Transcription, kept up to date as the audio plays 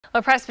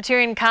Well,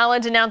 Presbyterian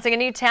College announcing a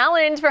new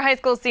challenge for high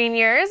school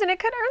seniors, and it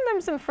could earn them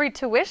some free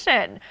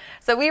tuition.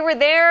 So we were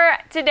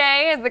there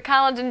today as the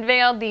college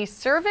unveiled the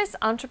Service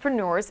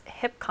Entrepreneurs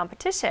HIP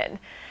competition.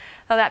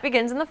 Now that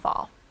begins in the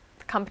fall.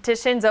 The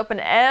competition's open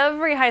to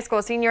every high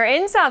school senior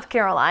in South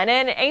Carolina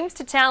and aims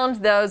to challenge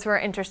those who are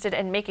interested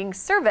in making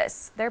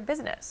service their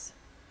business.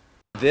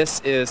 This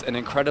is an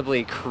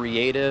incredibly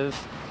creative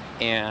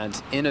and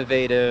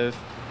innovative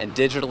and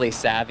digitally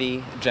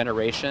savvy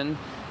generation.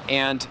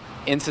 And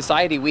in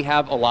society, we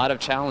have a lot of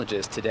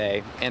challenges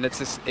today, and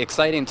it's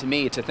exciting to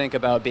me to think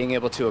about being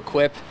able to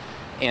equip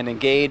and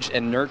engage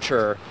and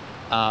nurture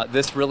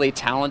this really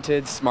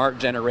talented, smart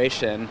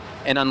generation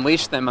and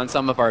unleash them on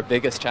some of our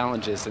biggest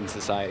challenges in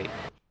society.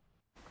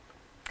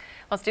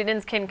 Well,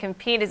 students can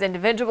compete as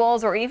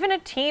individuals or even a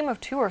team of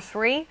 2 or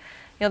 3.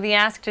 You'll be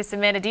asked to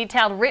submit a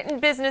detailed written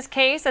business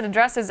case that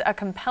addresses a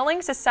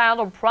compelling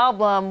societal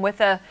problem with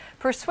a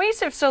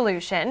persuasive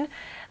solution.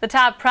 The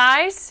top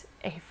prize,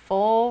 a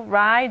full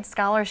ride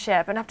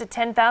scholarship and up to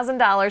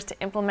 $10,000 to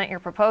implement your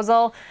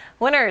proposal.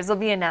 Winners will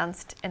be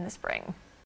announced in the spring.